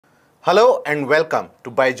Hello and welcome to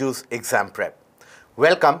Byjus Exam Prep.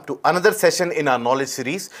 Welcome to another session in our knowledge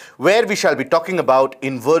series where we shall be talking about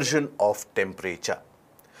inversion of temperature.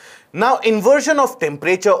 Now, inversion of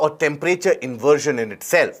temperature or temperature inversion in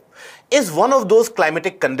itself is one of those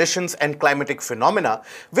climatic conditions and climatic phenomena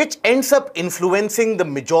which ends up influencing the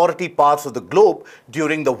majority parts of the globe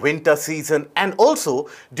during the winter season and also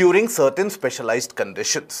during certain specialized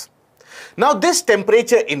conditions. Now, this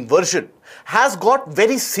temperature inversion has got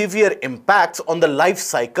very severe impacts on the life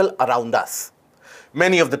cycle around us.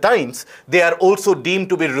 Many of the times, they are also deemed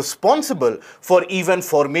to be responsible for even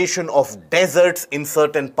formation of deserts in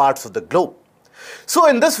certain parts of the globe. So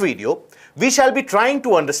in this video, we shall be trying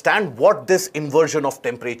to understand what this inversion of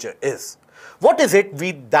temperature is. What is it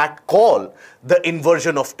that call the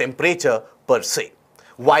inversion of temperature per se?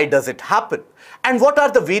 Why does it happen? And what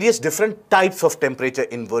are the various different types of temperature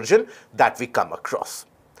inversion that we come across?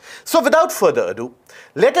 So without further ado,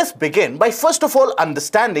 let us begin by first of all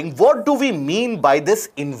understanding what do we mean by this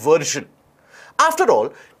inversion. After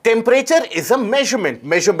all, temperature is a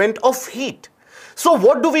measurement of heat. So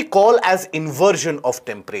what do we call as inversion of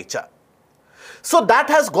temperature? So that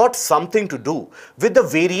has got something to do with the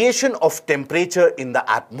variation of temperature in the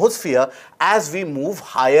atmosphere as we move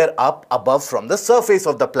higher up above from the surface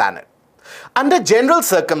of the planet. Under general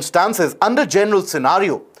circumstances, under general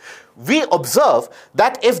scenario, we observe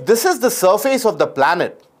that if this is the surface of the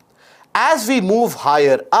planet, as we move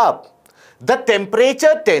higher up, the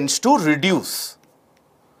temperature tends to reduce.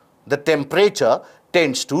 The temperature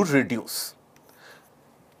tends to reduce.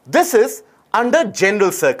 This is under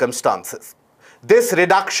general circumstances. This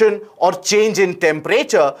reduction or change in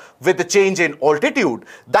temperature with the change in altitude,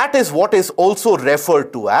 that is what is also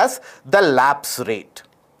referred to as the lapse rate.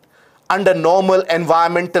 Under normal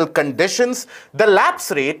environmental conditions, the lapse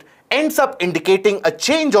rate ends up indicating a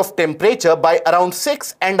change of temperature by around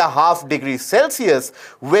 6.5 degrees Celsius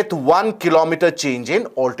with 1 kilometer change in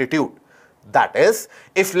altitude. That is,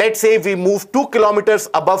 if let's say we move 2 kilometers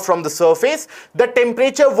above from the surface, the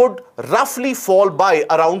temperature would roughly fall by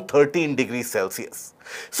around 13 degrees Celsius.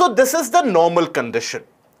 So this is the normal condition.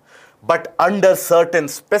 But under certain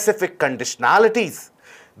specific conditionalities,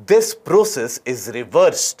 this process is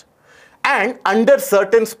reversed. And under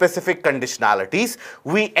certain specific conditionalities,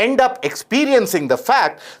 we end up experiencing the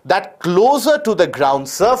fact that closer to the ground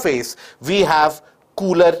surface, we have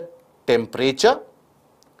cooler temperature.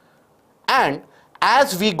 And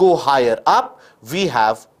as we go higher up, we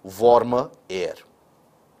have warmer air.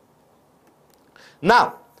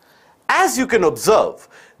 Now, as you can observe,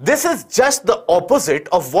 this is just the opposite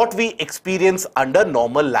of what we experience under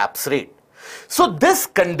normal lapse rate. So this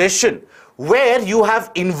condition where you have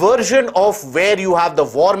inversion of where you have the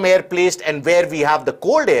warm air placed and where we have the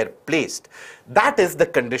cold air placed, that is the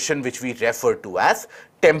condition which we refer to as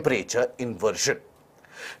temperature inversion.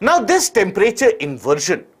 Now this temperature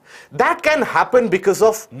inversion, that can happen because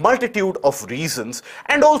of multitude of reasons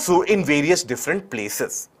and also in various different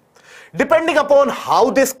places. Depending upon how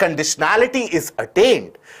this conditionality is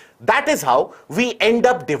attained, that is how we end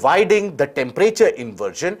up dividing the temperature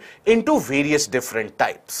inversion into various different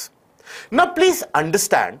types. Now please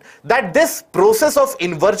understand that this process of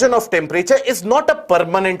inversion of temperature is not a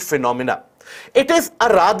permanent phenomena. It is a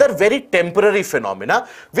rather very temporary phenomena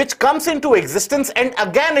which comes into existence and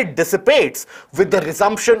again it dissipates with the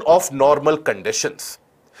resumption of normal conditions.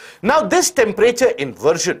 Now this temperature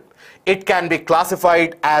inversion, it can be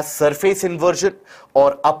classified as surface inversion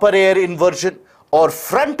or upper air inversion or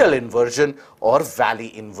frontal inversion or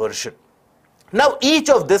valley inversion. Now each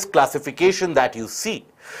of this classification that you see,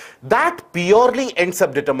 that purely ends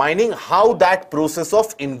up determining how that process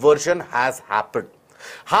of inversion has happened.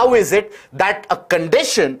 How is it that a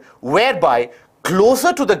condition whereby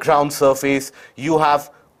closer to the ground surface you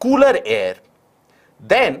have cooler air,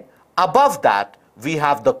 then above that we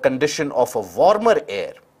have the condition of a warmer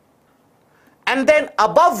air, and then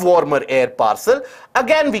above warmer air parcel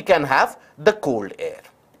again we can have the cold air.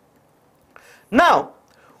 Now,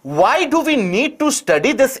 why do we need to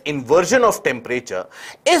study this inversion of temperature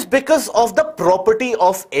is because of the property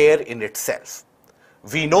of air in itself.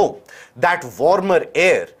 We know that warmer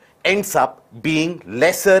air ends up being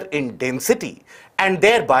lesser in density and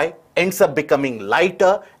thereby ends up becoming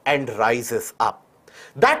lighter and rises up.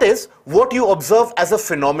 That is what you observe as a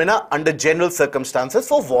phenomena under general circumstances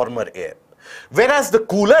for warmer air. Whereas the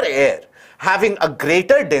cooler air having a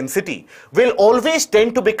greater density will always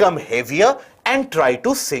tend to become heavier and try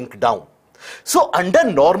to sink down. So under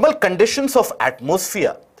normal conditions of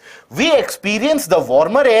atmosphere, we experience the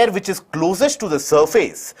warmer air which is closest to the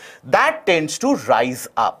surface, that tends to rise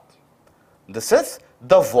up. This is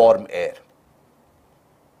the warm air.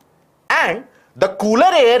 And the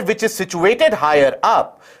cooler air which is situated higher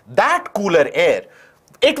up, that cooler air,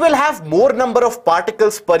 it will have more number of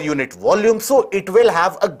particles per unit volume, so it will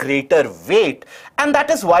have a greater weight, and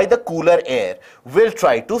that is why the cooler air will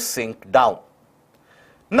try to sink down.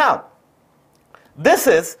 Now, this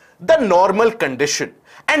is the normal condition,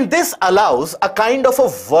 and this allows a kind of a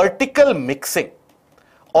vertical mixing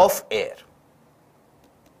of air.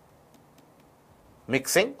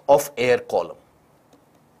 Mixing of air column.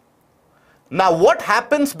 Now what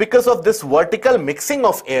happens because of this vertical mixing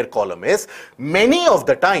of air column is, many of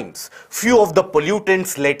the times, few of the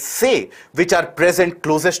pollutants, let's say, which are present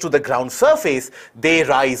closest to the ground surface, they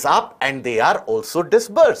rise up and they are also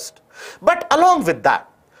dispersed. But along with that,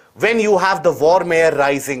 when you have the warm air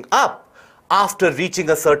rising up, after reaching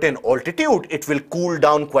a certain altitude, it will cool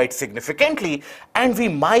down quite significantly, and we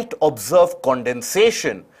might observe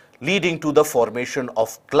condensation leading to the formation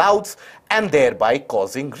of clouds and thereby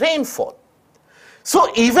causing rainfall.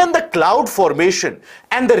 So even the cloud formation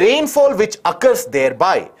and the rainfall which occurs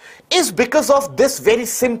thereby is because of this very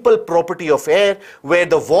simple property of air, where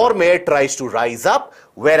the warm air tries to rise up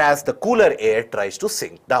whereas the cooler air tries to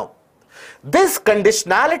sink down. This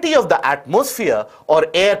conditionality of the atmosphere or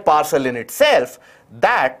air parcel in itself,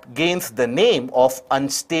 that gains the name of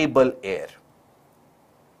unstable air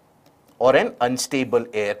or an unstable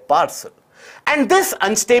air parcel. And this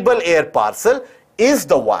unstable air parcel is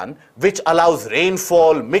the one which allows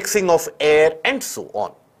rainfall, mixing of air and so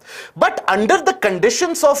on. But under the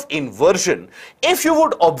conditions of inversion, if you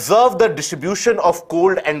would observe the distribution of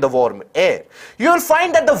cold and the warm air, you will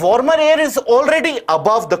find that the warmer air is already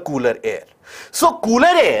above the cooler air. So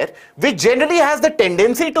cooler air, which generally has the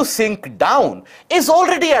tendency to sink down, is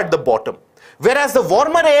already at the bottom, whereas the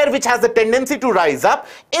warmer air, which has the tendency to rise up,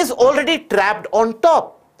 is already trapped on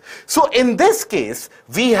top. So in this case,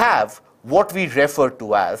 we have what we refer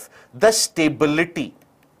to as the stability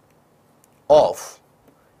of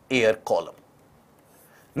air column.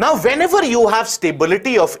 Now, whenever you have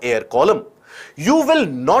stability of air column, you will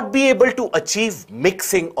not be able to achieve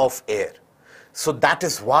mixing of air. So that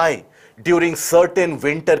is why during certain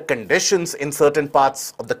winter conditions in certain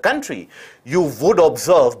parts of the country, you would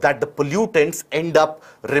observe that the pollutants end up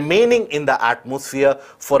remaining in the atmosphere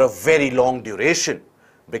for a very long duration,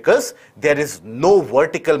 because there is no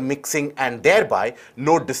vertical mixing and thereby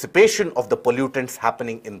no dissipation of the pollutants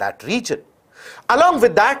happening in that region. Along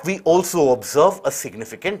with that, we also observe a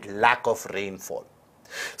significant lack of rainfall.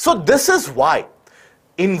 So this is why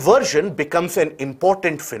inversion becomes an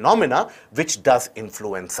important phenomena which does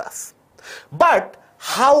influence us. But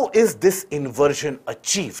how is this inversion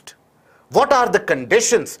achieved? What are the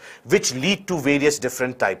conditions which lead to various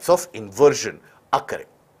different types of inversion occurring?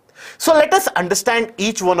 So let us understand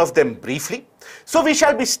each one of them briefly. So we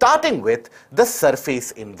shall be starting with the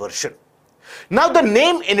surface inversion. Now the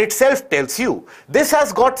name in itself tells you this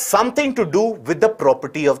has got something to do with the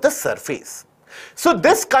property of the surface. So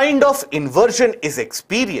this kind of inversion is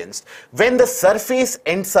experienced when the surface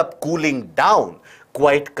ends up cooling down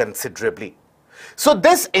quite considerably. So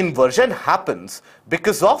this inversion happens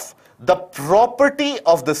because of the property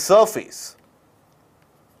of the surface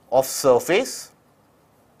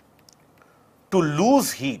to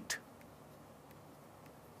lose heat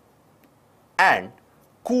and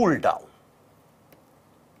cool down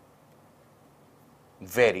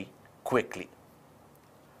very quickly.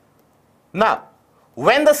 Now,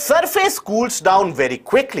 when the surface cools down very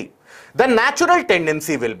quickly, the natural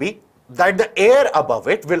tendency will be that the air above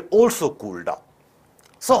it will also cool down.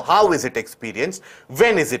 So how is it experienced?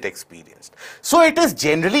 When is it experienced? So it is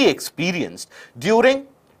generally experienced during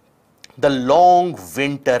the long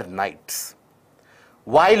winter nights.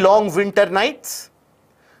 Why long winter nights?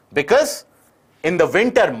 Because in the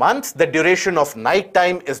winter months, the duration of night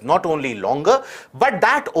time is not only longer, but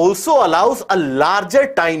that also allows a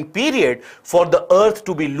larger time period for the earth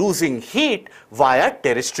to be losing heat via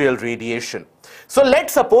terrestrial radiation. So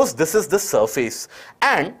let's suppose this is the surface,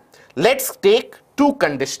 and let's take two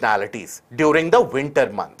conditionalities during the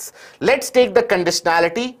winter months. Let's take the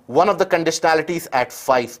conditionality, one of the conditionalities at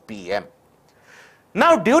 5 p.m.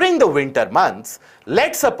 Now during the winter months,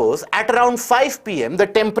 let's suppose at around 5 p.m. the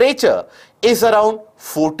temperature is around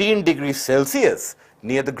 14 degrees Celsius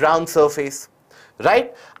near the ground surface,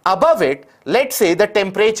 right? Above it, let's say the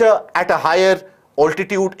temperature at a higher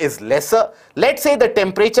altitude is lesser. Let's say the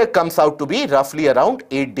temperature comes out to be roughly around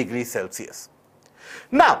 8 degrees Celsius.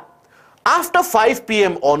 Now, after 5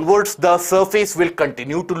 p.m. onwards, the surface will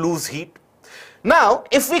continue to lose heat. Now,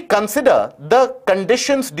 if we consider the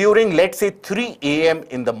conditions during, let's say, 3 a.m.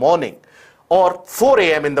 in the morning, or 4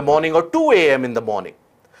 a.m. in the morning, or 2 a.m. in the morning,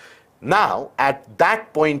 Now, at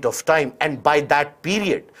that point of time and by that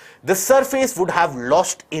period, the surface would have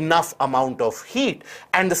lost enough amount of heat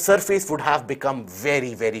and the surface would have become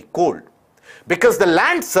very, very cold. Because the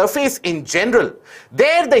land surface in general,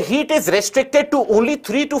 there the heat is restricted to only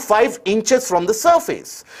 3 to 5 inches from the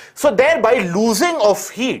surface. So thereby losing of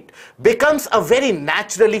heat becomes a very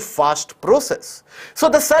naturally fast process. So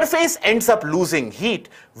the surface ends up losing heat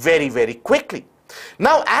very, very quickly.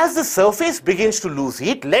 Now, as the surface begins to lose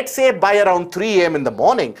heat, let's say by around 3 am in the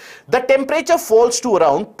morning, the temperature falls to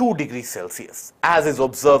around 2 degrees Celsius, as is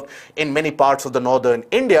observed in many parts of the northern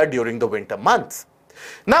India during the winter months.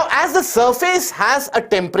 Now, as the surface has a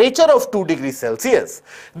temperature of 2 degrees Celsius,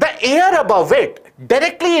 the air above it,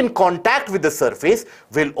 directly in contact with the surface,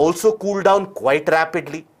 will also cool down quite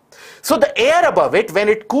rapidly. So, the air above it, when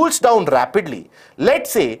it cools down rapidly,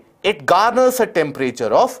 let's say it garners a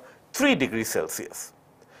temperature of 3 degrees Celsius.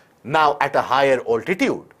 Now, at a higher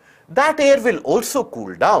altitude, that air will also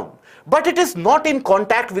cool down, but it is not in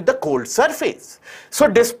contact with the cold surface. So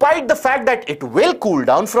despite the fact that it will cool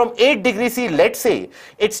down from 8 degrees C, let's say,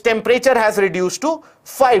 its temperature has reduced to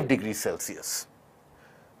 5 degrees Celsius.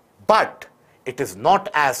 But it is not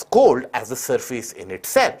as cold as the surface in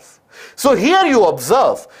itself. So here you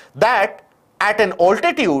observe that at an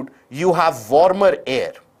altitude, you have warmer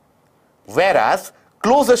air, whereas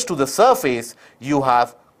closest to the surface, you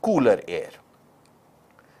have cooler air.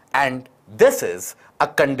 And this is a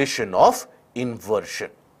condition of inversion.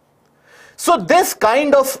 So this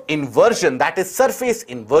kind of inversion, that is surface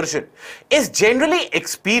inversion, is generally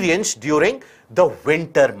experienced during the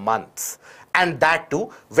winter months, and that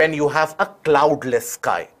too when you have a cloudless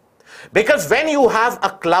sky. Because when you have a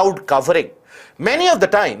cloud covering, many of the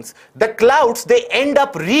times the clouds, they end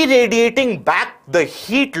up re-radiating back the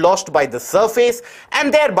heat lost by the surface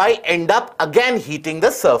and thereby end up again heating the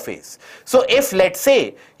surface. So if let's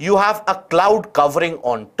say you have a cloud covering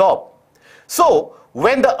on top, so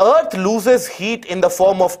when the earth loses heat in the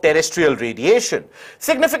form of terrestrial radiation,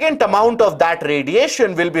 significant amount of that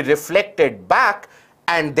radiation will be reflected back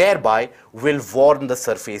and thereby will warm the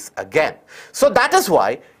surface again. So that is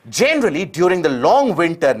why generally during the long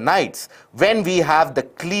winter nights, when we have the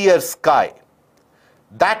clear sky,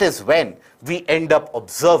 that is when we end up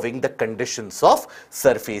observing the conditions of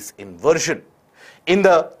surface inversion. In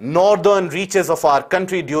the northern reaches of our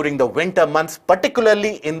country during the winter months,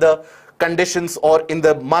 particularly in the conditions or in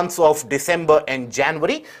the months of December and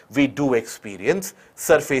January, we do experience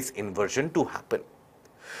surface inversion to happen.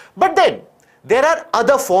 But then there are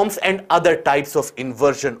other forms and other types of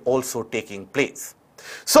inversion also taking place.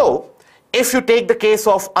 So if you take the case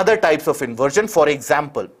of other types of inversion, for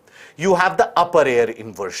example, you have the upper air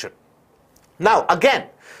inversion. Now again,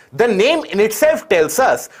 the name in itself tells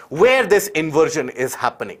us where this inversion is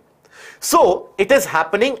happening. So it is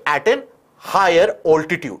happening at an higher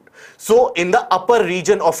altitude. So in the upper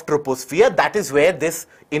region of troposphere, that is where this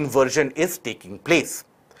inversion is taking place.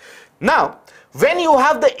 Now, when you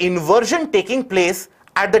have the inversion taking place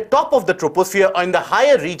at the top of the troposphere or in the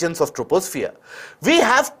higher regions of troposphere, we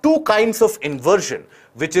have two kinds of inversion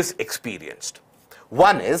which is experienced.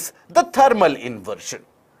 One is the thermal inversion.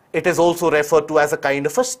 It is also referred to as a kind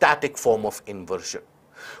of a static form of inversion.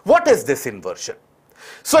 What is this inversion?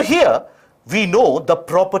 So here we know the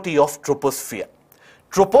property of troposphere.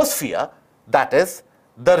 Troposphere, that is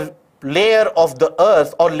the layer of the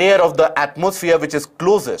earth or layer of the atmosphere which is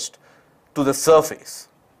closest to the surface.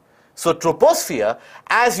 So troposphere,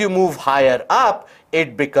 as you move higher up,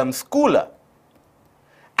 it becomes cooler.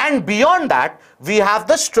 And beyond that, we have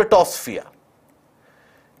the stratosphere.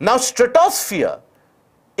 Now stratosphere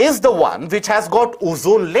is the one which has got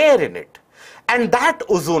ozone layer in it. And that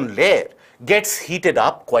ozone layer gets heated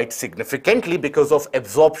up quite significantly because of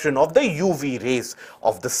absorption of the UV rays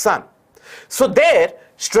of the sun. So there,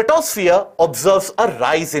 stratosphere observes a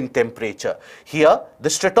rise in temperature. Here, the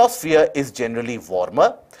stratosphere is generally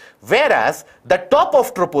warmer, whereas the top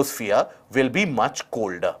of troposphere will be much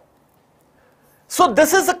colder. So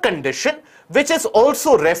this is a condition which is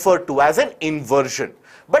also referred to as an inversion.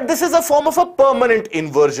 But this is a form of a permanent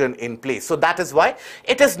inversion in place. So that is why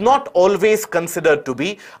it is not always considered to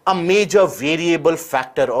be a major variable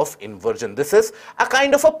factor of inversion. This is a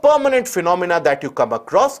kind of a permanent phenomena that you come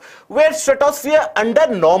across where stratosphere under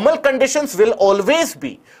normal conditions will always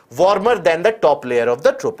be warmer than the top layer of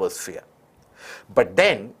the troposphere. But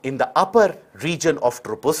then in the upper region of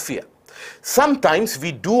troposphere, sometimes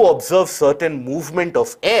we do observe certain movement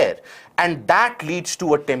of air, and that leads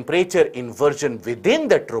to a temperature inversion within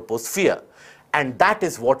the troposphere, and that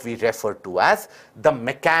is what we refer to as the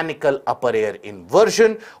mechanical upper air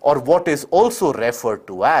inversion, or what is also referred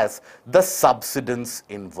to as the subsidence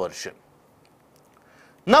inversion.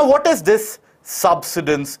 Now, what is this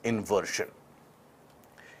subsidence inversion?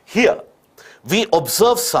 Here, we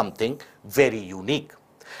observe something very unique.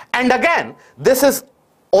 And again, this is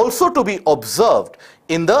also to be observed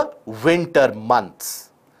in the winter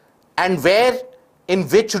months. And where, in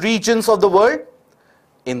which regions of the world?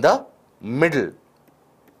 In the middle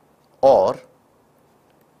or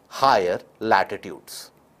higher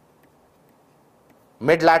latitudes.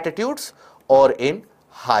 Mid latitudes or in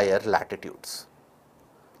higher latitudes.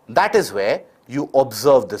 That is where you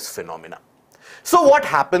observe this phenomena. So what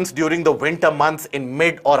happens during the winter months in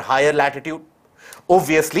mid or higher latitude?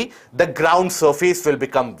 Obviously, the ground surface will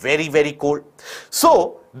become very, very cold.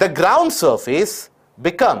 So the ground surface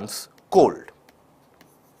becomes cold.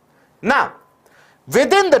 Now,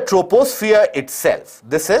 within the troposphere itself,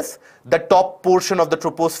 this is the top portion of the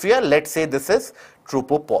troposphere. Let's say this is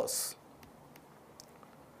tropopause.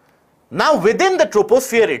 Now, within the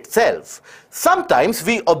troposphere itself, sometimes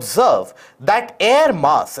we observe that air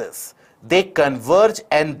masses, they converge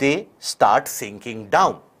and they start sinking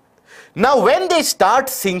down. Now, when they start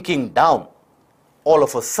sinking down, all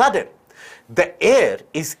of a sudden, the air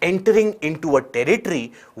is entering into a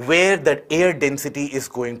territory where the air density is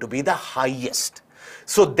going to be the highest.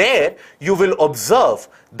 So there you will observe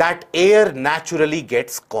that air naturally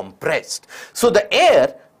gets compressed. So the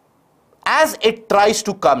air, as it tries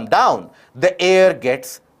to come down, the air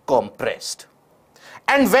gets compressed.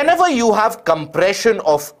 And whenever you have compression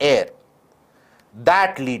of air,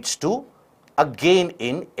 that leads to a gain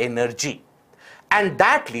in energy. And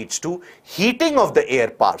that leads to heating of the air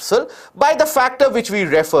parcel by the factor which we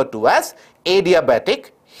refer to as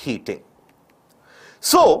adiabatic heating.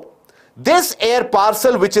 So, this air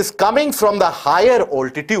parcel which is coming from the higher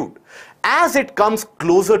altitude, as it comes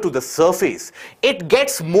closer to the surface, it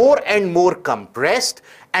gets more and more compressed,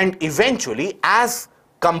 and eventually, as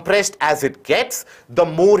compressed as it gets, the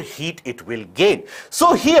more heat it will gain.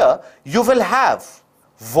 So here you will have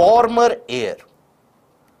warmer air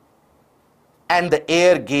and the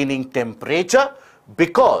air gaining temperature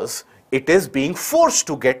because it is being forced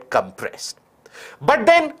to get compressed. But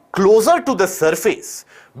then closer to the surface,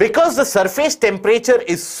 because the surface temperature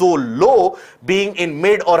is so low, being in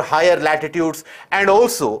mid or higher latitudes, and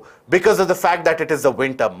also because of the fact that it is the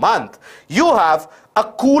winter month, you have a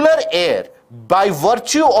cooler air by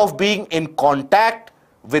virtue of being in contact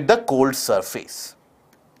with the cold surface.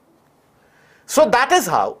 So that is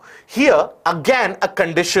how here again a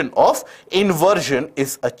condition of inversion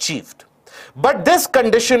is achieved. But this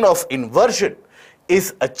condition of inversion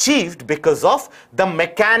is achieved because of the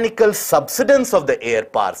mechanical subsidence of the air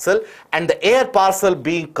parcel and the air parcel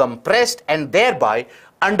being compressed and thereby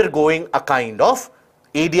undergoing a kind of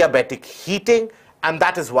adiabatic heating, and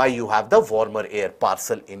that is why you have the warmer air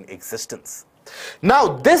parcel in existence. Now,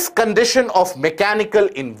 this condition of mechanical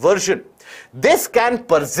inversion, this can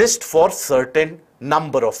persist for certain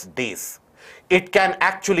number of days. It can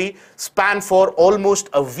actually span for almost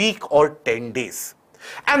a week or 10 days.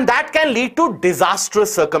 And that can lead to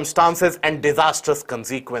disastrous circumstances and disastrous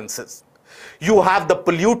consequences. You have the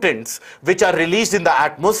pollutants which are released in the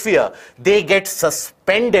atmosphere, they get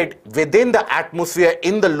suspended within the atmosphere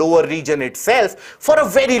in the lower region itself for a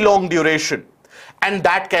very long duration. And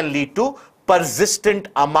that can lead to persistent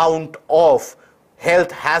amount of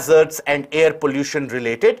health hazards and air pollution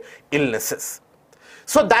related illnesses.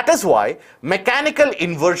 So that is why mechanical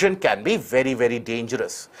inversion can be very, very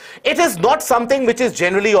dangerous. It is not something which is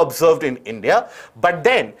generally observed in India, but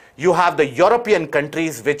then you have the European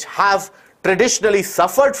countries which have traditionally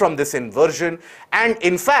suffered from this inversion, and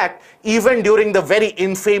in fact, even during the very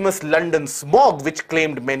infamous London smog which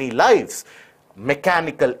claimed many lives,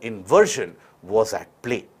 mechanical inversion was at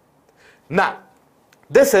play. Now,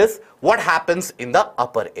 this is what happens in the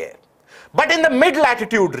upper air. But in the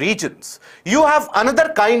mid-latitude regions, you have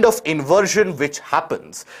another kind of inversion which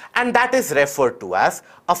happens, and that is referred to as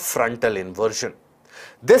a frontal inversion.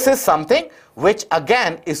 This is something which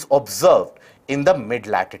again is observed in the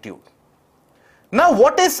mid-latitude. Now,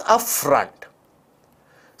 what is a front?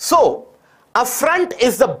 So, a front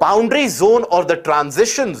is the boundary zone or the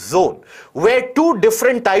transition zone where two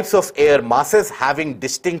different types of air masses having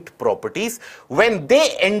distinct properties, when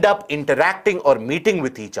they end up interacting or meeting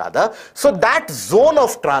with each other, so that zone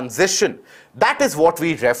of transition, that is what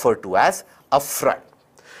we refer to as a front.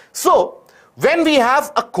 So, when we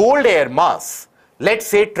have a cold air mass, let's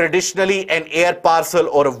say traditionally an air parcel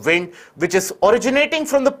or a wind which is originating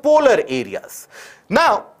from the polar areas.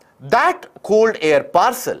 Now, that cold air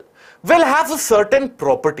parcel, will have a certain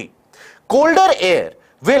property. Colder air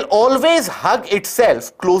will always hug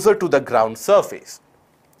itself closer to the ground surface,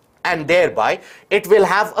 and thereby it will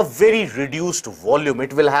have a very reduced volume.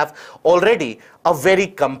 It will have already a very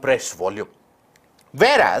compressed volume.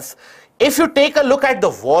 Whereas if you take a look at the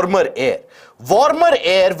warmer air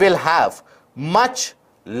will have much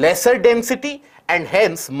lesser density and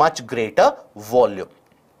hence much greater volume.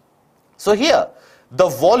 So here the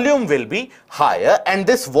volume will be higher and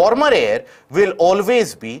this warmer air will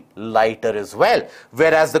always be lighter as well.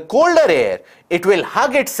 Whereas the colder air, it will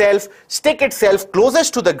hug itself, stick itself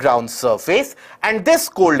closest to the ground surface, and this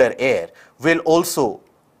colder air will also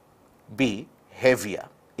be heavier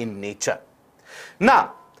in nature.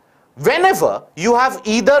 Now, whenever you have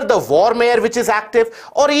either the warm air which is active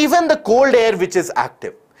or even the cold air which is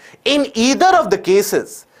active, in either of the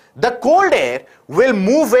cases, the cold air will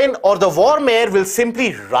move in or the warm air will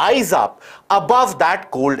simply rise up above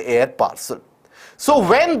that cold air parcel. So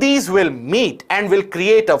when these will meet and will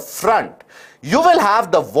create a front, you will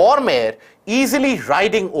have the warm air easily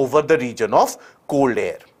riding over the region of cold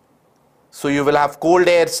air. So you will have cold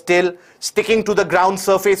air still sticking to the ground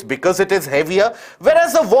surface because it is heavier,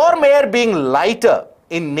 whereas the warm air being lighter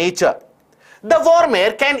in nature, the warm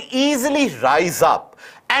air can easily rise up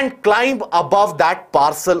and climb above that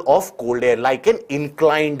parcel of cold air like an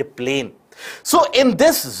inclined plane. So in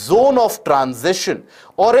this zone of transition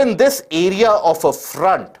or in this area of a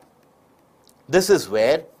front, this is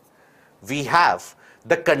where we have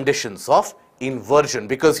the conditions of inversion,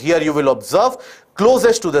 because here you will observe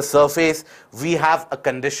closest to the surface we have a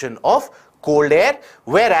condition of cold air,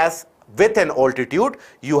 whereas with an altitude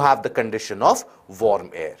you have the condition of warm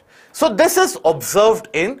air. So this is observed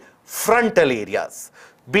in frontal areas,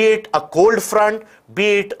 be it a cold front,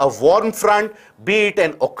 be it a warm front, be it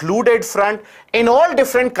an occluded front. In all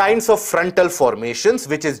different kinds of frontal formations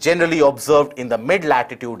which is generally observed in the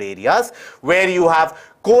mid-latitude areas where you have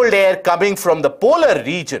cold air coming from the polar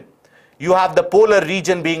region. You have the polar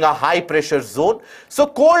region being a high pressure zone. So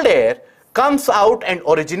cold air comes out and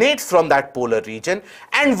originates from that polar region,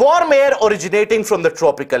 and warm air originating from the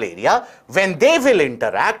tropical area. When they will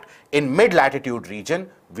interact in mid-latitude region,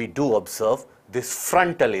 we do observe this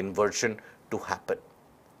frontal inversion to happen.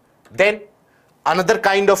 Then another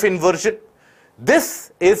kind of inversion,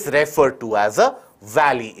 this is referred to as a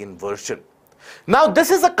valley inversion. Now this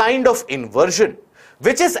is a kind of inversion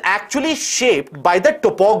which is actually shaped by the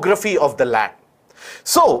topography of the land.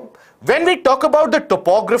 So when we talk about the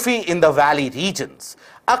topography in the valley regions,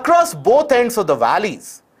 across both ends of the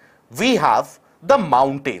valleys, we have the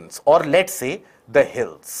mountains, or let's say the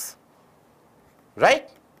hills, right?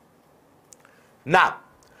 Now,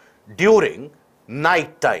 during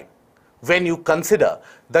night time, when you consider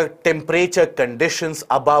the temperature conditions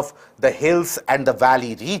above the hills and the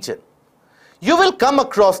valley region, you will come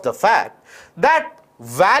across the fact that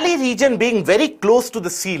valley region being very close to the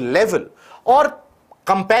sea level or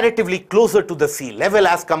comparatively closer to the sea level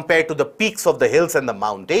as compared to the peaks of the hills and the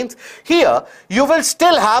mountains, here you will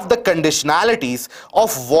still have the conditionalities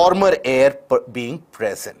of warmer air being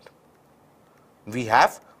present. We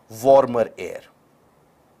have warmer air.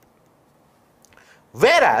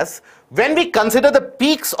 Whereas when we consider the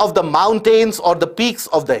peaks of the mountains or the peaks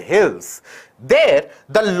of the hills, there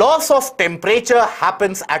the loss of temperature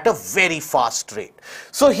happens at a very fast rate.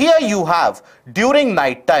 So here you have during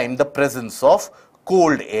night time the presence of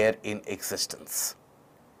cold air in existence.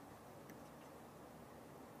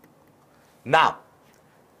 Now,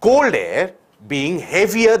 cold air being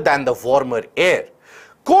heavier than the warmer air,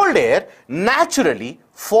 cold air naturally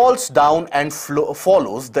falls down and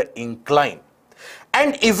follows the incline.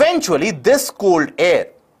 And eventually this cold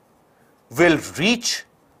air will reach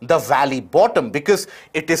the valley bottom because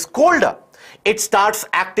it is colder. It starts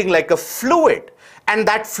acting like a fluid, and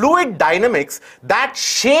that fluid dynamics that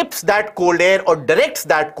shapes that cold air or directs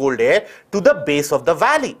that cold air to the base of the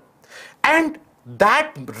valley. And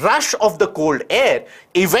that rush of the cold air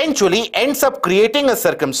eventually ends up creating a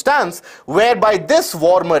circumstance whereby this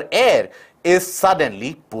warmer air is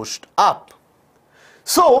suddenly pushed up.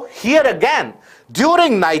 So here again,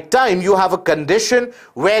 during night time, you have a condition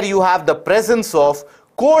where you have the presence of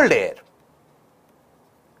cold air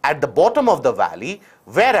at the bottom of the valley,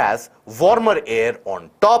 whereas warmer air on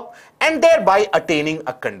top, and thereby attaining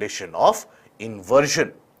a condition of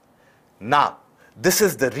inversion. Now, this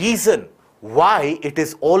is the reason why it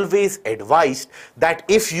is always advised that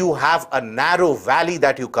if you have a narrow valley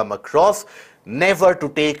that you come across, never to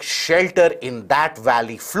take shelter in that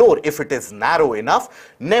valley floor. If it is narrow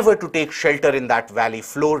enough, never to take shelter in that valley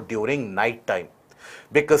floor during night time,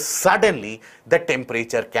 because suddenly the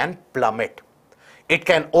temperature can plummet. It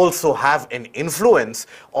can also have an influence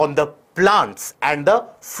on the plants and the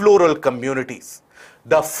floral communities.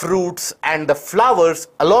 The fruits and the flowers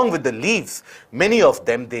along with the leaves, many of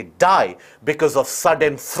them, they die because of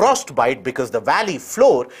sudden frostbite, because the valley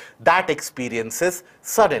floor that experiences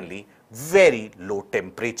suddenly very low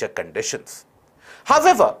temperature conditions.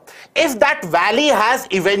 However, if that valley has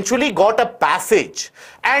eventually got a passage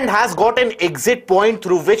and has got an exit point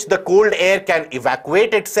through which the cold air can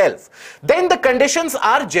evacuate itself, then the conditions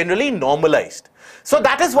are generally normalized. So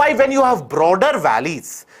that is why when you have broader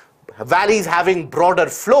valleys having broader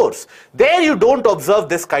floors, there you don't observe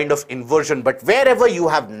this kind of inversion. But wherever you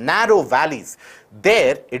have narrow valleys,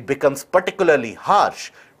 there it becomes particularly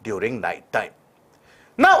harsh during night time.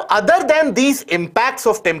 Now, other than these impacts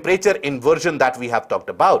of temperature inversion that we have talked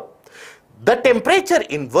about, the temperature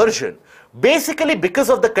inversion, basically because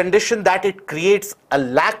of the condition that it creates a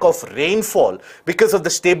lack of rainfall because of the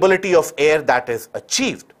stability of air that is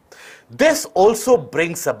achieved, this also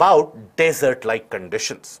brings about desert-like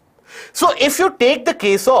conditions. So if you take the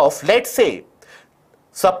case of, let's say,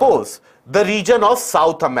 suppose the region of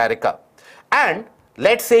South America, and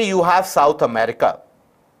let's say you have South America,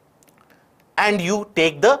 and you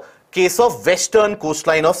take the case of western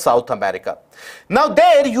coastline of South America. Now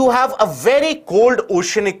there you have a very cold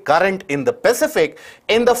oceanic current in the Pacific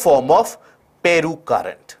in the form of Peru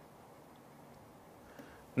current.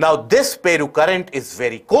 Now this Peru current is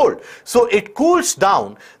very cold, so it cools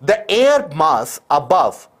down the air mass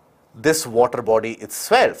above this water body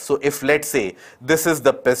itself. So if, let's say, this is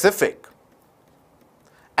the Pacific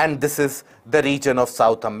and this is the region of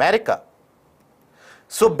South America,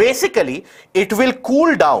 so basically it will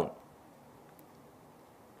cool down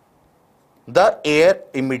the air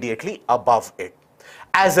immediately above it.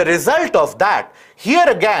 As a result of that, here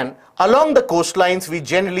again along the coastlines we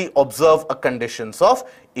generally observe a conditions of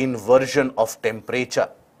inversion of temperature,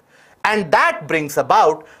 and that brings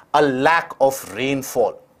about a lack of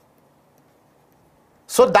rainfall.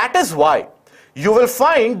 So that is why you will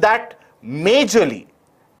find that majorly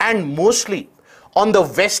and mostly on the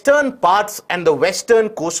western parts and the western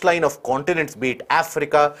coastline of continents, be it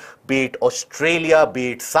Africa, be it Australia,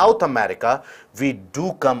 be it South America, we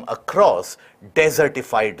do come across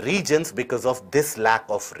desertified regions because of this lack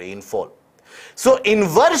of rainfall. So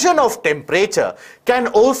inversion of temperature can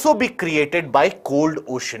also be created by cold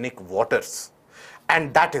oceanic waters,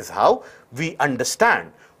 and that is how we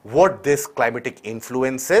understand what this climatic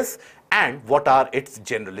influence is and what are its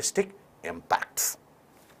generalistic impacts.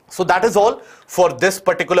 So that is all for this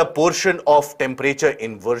particular portion of temperature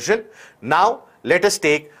inversion. Now let us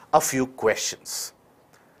take a few questions.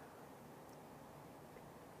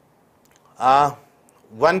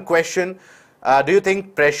 One question, do you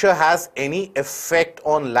think pressure has any effect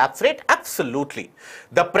on lapse rate? Absolutely.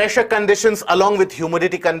 The pressure conditions along with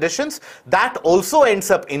humidity conditions, that also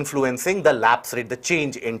ends up influencing the lapse rate, the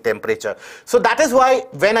change in temperature. So that is why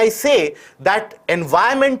when I say that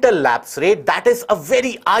environmental lapse rate, that is a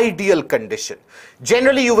very ideal condition.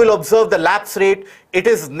 Generally you will observe the lapse rate, it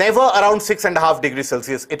is never around 6.5 degrees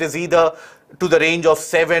Celsius. It is either to the range of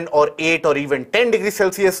 7 or 8 or even 10 degrees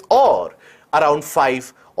Celsius or around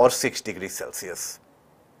 5 or 6 degrees Celsius.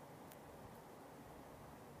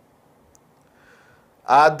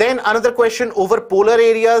 Then another question, over polar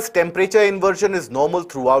areas temperature inversion is normal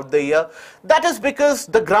throughout the year. That is because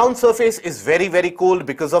the ground surface is very, very cold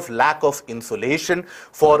because of lack of insulation.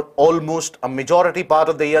 For almost a majority part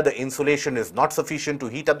of the year, the insulation is not sufficient to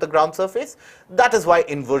heat up the ground surface. That is why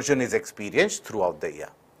inversion is experienced throughout the year.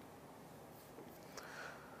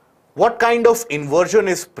 What kind of inversion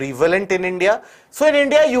is prevalent in India? So in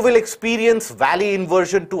India, you will experience valley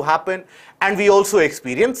inversion to happen, and we also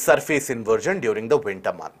experience surface inversion during the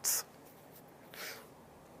winter months.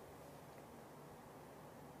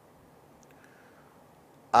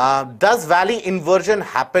 Does valley inversion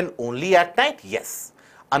happen only at night? Yes.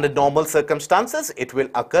 Under normal circumstances, it will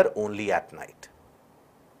occur only at night.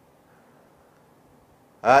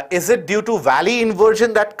 Is it due to valley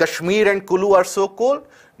inversion that Kashmir and Kulu are so cold?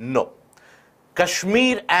 No.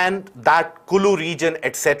 Kashmir and that Kulu region,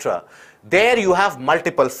 etc., there you have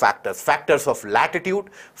multiple factors. Factors of latitude,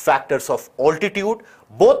 factors of altitude,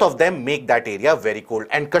 both of them make that area very cold.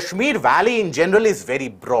 And Kashmir Valley in general is very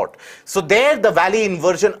broad. So there the valley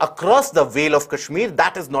inversion across the Vale of Kashmir,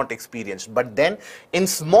 that is not experienced. But then in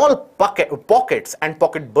small pockets and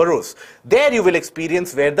pocket boroughs, there you will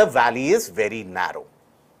experience where the valley is very narrow.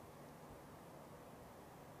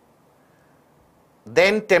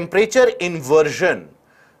 Then temperature inversion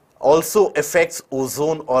also affects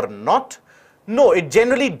ozone or not? No, it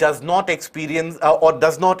generally does not experience or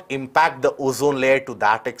does not impact the ozone layer to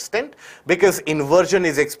that extent, because inversion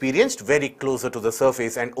is experienced very closer to the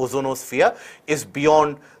surface, and ozonosphere is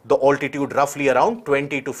beyond the altitude roughly around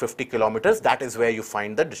 20 to 50 kilometers. That is where you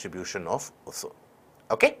find the distribution of ozone.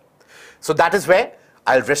 Okay? So that is where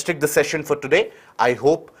I'll restrict the session for today. I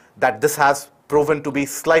hope that this has proven to be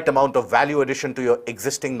slight amount of value addition to your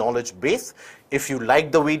existing knowledge base. If you like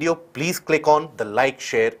the video, please click on the like,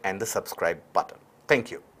 share and the subscribe button.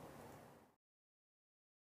 Thank you.